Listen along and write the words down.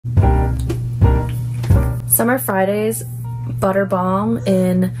Summer Fridays butter bomb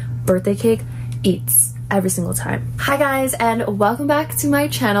in birthday cake eats every single time. Hi guys, and welcome back to my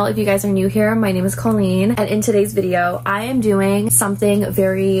channel. If you guys are new here, my name is Colleen, and in today's video I am doing something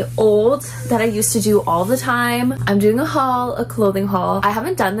very old that I used to do all the time. I'm doing a haul, a clothing haul. I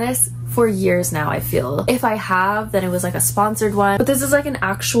haven't done this for years now, I feel. If I have, then it was like a sponsored one, but this is like an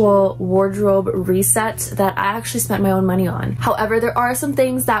actual wardrobe reset that I actually spent my own money on. However, there are some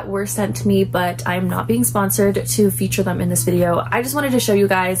things that were sent to me, but I'm not being sponsored to feature them in this video. I just wanted to show you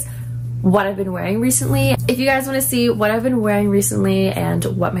guys what I've been wearing recently. If you guys want to see what I've been wearing recently and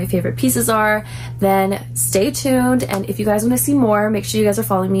what my favorite pieces are, then stay tuned. And if you guys want to see more, make sure you guys are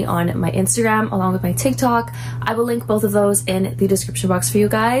following me on my Instagram along with my TikTok. I will link both of those in the description box for you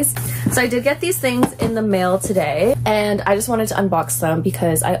guys. So I did get these things in the mail today, and I just wanted to unbox them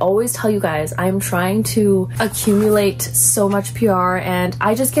because I always tell you guys I'm trying to accumulate so much PR, and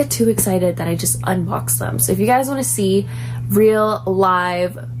I just get too excited that I just unbox them. So if you guys want to see real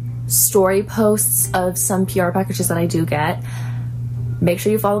live story posts of some PR packages that I do get, make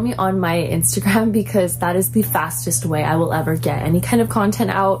sure you follow me on my Instagram because that is the fastest way I will ever get any kind of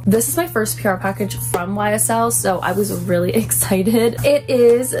content out. This is my first PR package from YSL, so I was really excited. It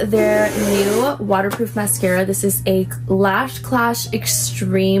is their new waterproof mascara. This is a Lash Clash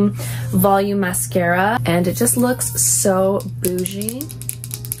Extreme Volume Mascara, and it just looks so bougie.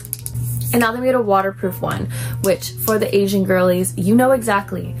 And now they made a waterproof one, which for the Asian girlies, you know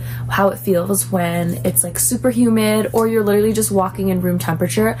exactly how it feels when it's like super humid or you're literally just walking in room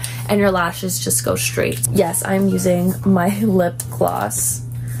temperature and your lashes just go straight. Yes, I'm using my lip gloss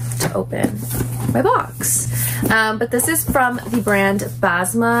to open my box. But this is from the brand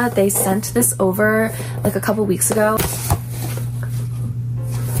Basma. They sent this over like a couple weeks ago.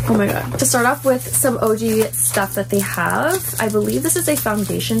 Oh my god. To start off with some OG stuff that they have, I believe this is a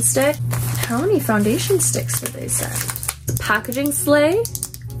foundation stick. How many foundation sticks did they send? Packaging slay.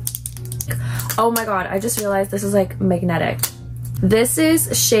 Oh my god, I just realized this is like magnetic. This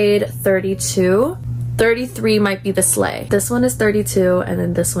is shade 32. 33 might be the slay. This one is 32 and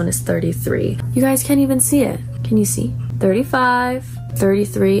then this one is 33. You guys can't even see it. Can you see? 35,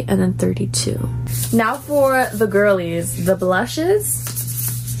 33, and then 32. Now for the girlies, the blushes.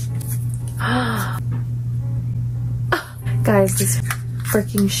 Guys, this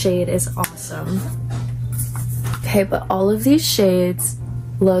freaking shade is awesome. Okay, but all of these shades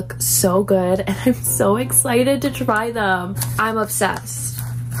look so good and I'm so excited to try them. I'm obsessed.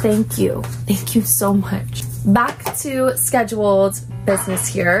 Thank you. Thank you so much. Back to scheduled business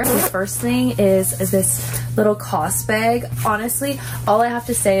here. The first thing is this little COS bag. Honestly, all I have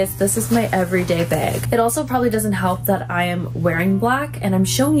to say is this is my everyday bag. It also probably doesn't help that I am wearing black and I'm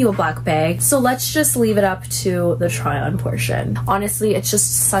showing you a black bag, so let's just leave it up to the try on portion. Honestly, it's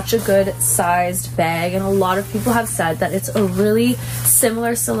just such a good sized bag, and a lot of people have said that it's a really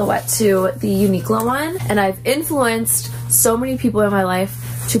similar silhouette to the Uniqlo one, and I've influenced so many people in my life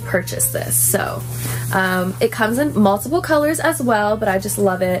to purchase this. So it comes in multiple colors as well, but I just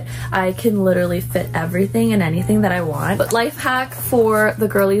love it. I can literally fit everything and anything that I want. But life hack for the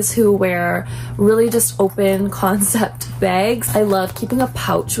girlies who wear really just open concept bags, I love keeping a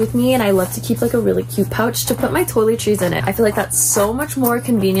pouch with me, and I love to keep like a really cute pouch to put my toiletries in it. I feel like that's so much more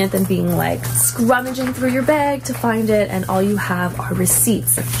convenient than being like scrummaging through your bag to find it and all you have are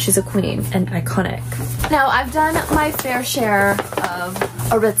receipts. She's a queen and iconic. Now I've done my fair share of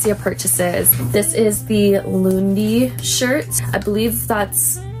Aritzia purchases. This is the Lundi shirt. I believe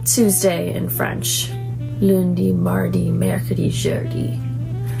that's Tuesday in French. Lundi, mardi, mercredi, jeudi.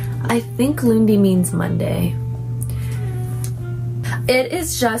 I think Lundi means Monday. It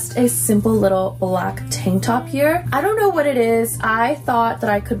is just a simple little black tank top here. I don't know what it is. I thought that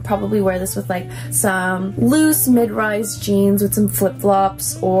I could probably wear this with like some loose mid-rise jeans with some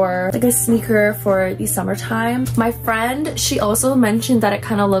flip-flops or like a sneaker for the summertime. My friend, she also mentioned that it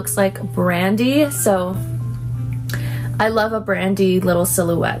kind of looks like Brandy, so I love a Brandy little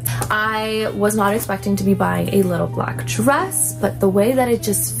silhouette. I was not expecting to be buying a little black dress, but the way that it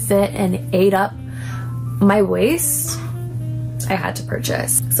just fit and ate up my waist, I had to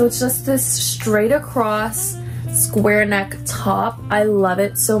purchase. So it's just this straight across square neck top. I love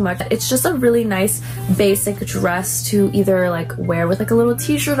it so much. It's just a really nice basic dress to either like wear with like a little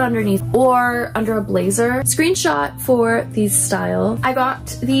t-shirt underneath or under a blazer. Screenshot for the style. I got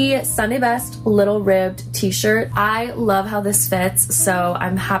the Sunday Best little ribbed t-shirt. I love how this fits, so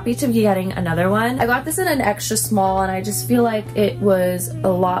I'm happy to be getting another one. I got this in an extra small and I just feel like it was a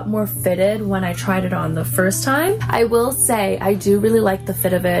lot more fitted when I tried it on the first time. I will say I do really like the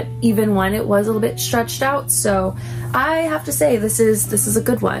fit of it even when it was a little bit stretched out, so So I have to say this is a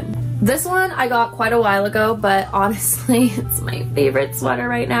good one. This one I got quite a while ago, but honestly, it's my favorite sweater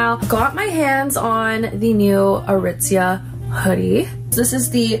right now. Got my hands on the new Aritzia hoodie. This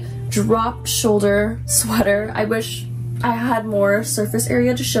is the drop shoulder sweater. I wish I had more surface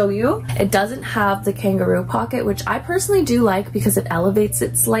area to show you. It doesn't have the kangaroo pocket, which I personally do like because it elevates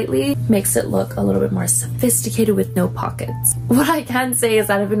it slightly, makes it look a little bit more sophisticated with no pockets. What I can say is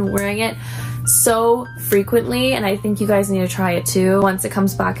that I've been wearing it so frequently, and I think you guys need to try it too once it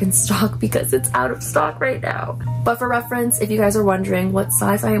comes back in stock because it's out of stock right now. But for reference, if you guys are wondering what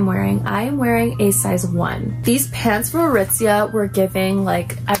size I am wearing a size 1. These pants from Aritzia were giving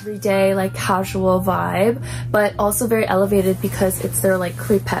like everyday, like casual vibe, but also very elevated because it's their like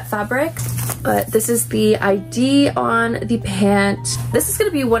crepette fabric. But this is the ID on the pant. This is gonna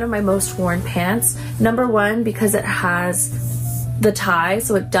be one of my most worn pants. Number one, because it has the tie,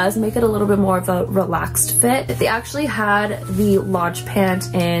 so it does make it a little bit more of a relaxed fit. They actually had the Lodge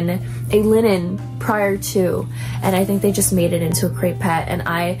pant in a linen prior to, and I think they just made it into a crepette, and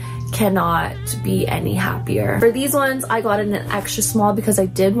I cannot be any happier. For these ones, I got it in an extra small because I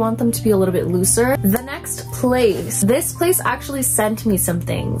did want them to be a little bit looser. The next place, this place actually sent me some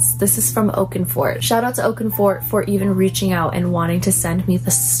things. This is from Oakenfort. Shout out to Oakenfort for even reaching out and wanting to send me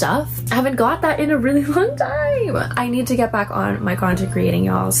the stuff. I haven't got that in a really long time. I need to get back on my content creating,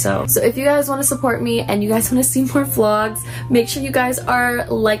 y'all. So if you guys want to support me and you guys want to see more vlogs, make sure you guys are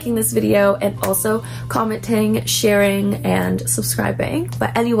liking this video and also commenting, sharing, and subscribing.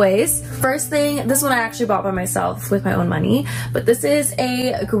 But anyways, first thing, this one I actually bought by myself with my own money, but this is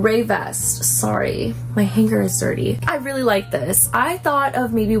a gray vest. Sorry, my hanger is dirty. I really like this. I thought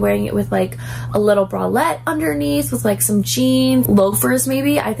of maybe wearing it with like a little bralette underneath with like some jeans, loafers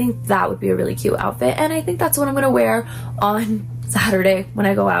maybe. I think that would be a really cute outfit, and I think that's what I'm gonna wear on Saturday when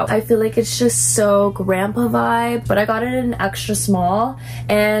I go out. I feel like it's just so grandpa vibe, but I got it in an extra small,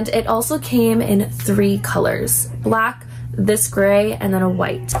 and it also came in 3 colors: black, this gray, and then a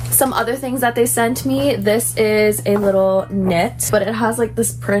white. Some other things that they sent me, this is a little knit, but it has like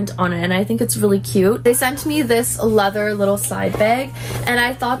this print on it, and I think it's really cute. They sent me this leather little side bag, and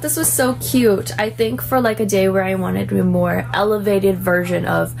I thought this was so cute. I think for like a day where I wanted a more elevated version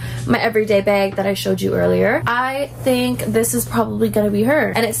of my everyday bag that I showed you earlier, I think this is probably gonna be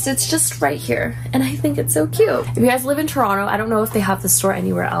her, and it sits just right here, and I think it's so cute. If you guys live in Toronto, I don't know if they have the store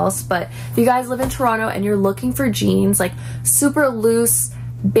anywhere else, but if you guys live in Toronto and you're looking for jeans, like super loose,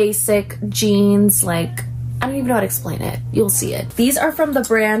 basic jeans, like, I don't even know how to explain it. You'll see it. These are from the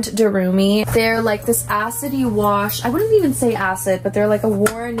brand Darumi. They're like this acidy wash. I wouldn't even say acid, but they're like a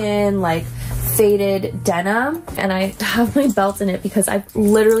worn in, like faded denim. And I have my belt in it because I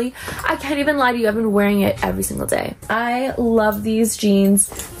can't even lie to you, I've been wearing it every single day. I love these jeans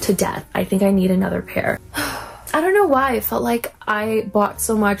to death. I think I need another pair. I don't know why I felt like I bought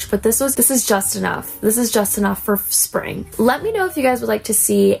so much, but this is just enough. This is just enough for spring. Let me know if you guys would like to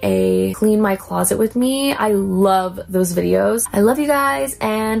see a clean my closet with me. I love those videos. I love you guys,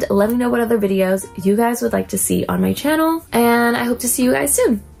 and let me know what other videos you guys would like to see on my channel, and I hope to see you guys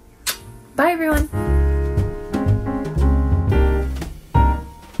soon. Bye everyone.